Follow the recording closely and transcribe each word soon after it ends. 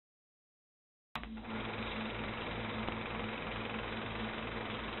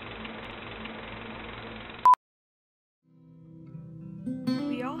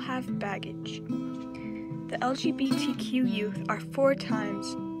all have baggage. The LGBTQ youth are 4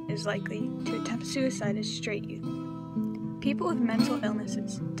 times as likely to attempt suicide as straight youth. People with mental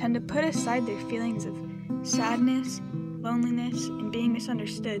illnesses tend to put aside their feelings of sadness, loneliness, and being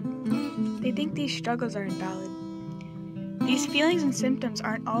misunderstood. They think these struggles are invalid. These feelings and symptoms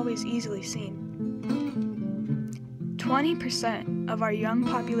aren't always easily seen. 20% of our young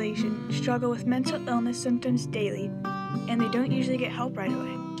population struggle with mental illness symptoms daily, and they don't usually get help right away.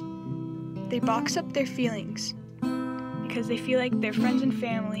 They box up their feelings because they feel like their friends and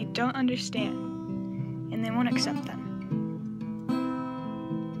family don't understand, and they won't accept them.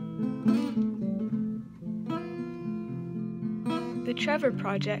 The Trevor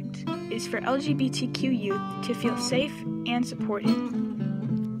Project is for LGBTQ youth to feel safe and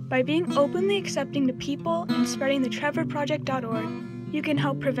supported. By being openly accepting to people and spreading the trevorproject.org, you can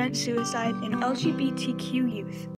help prevent suicide in LGBTQ youth.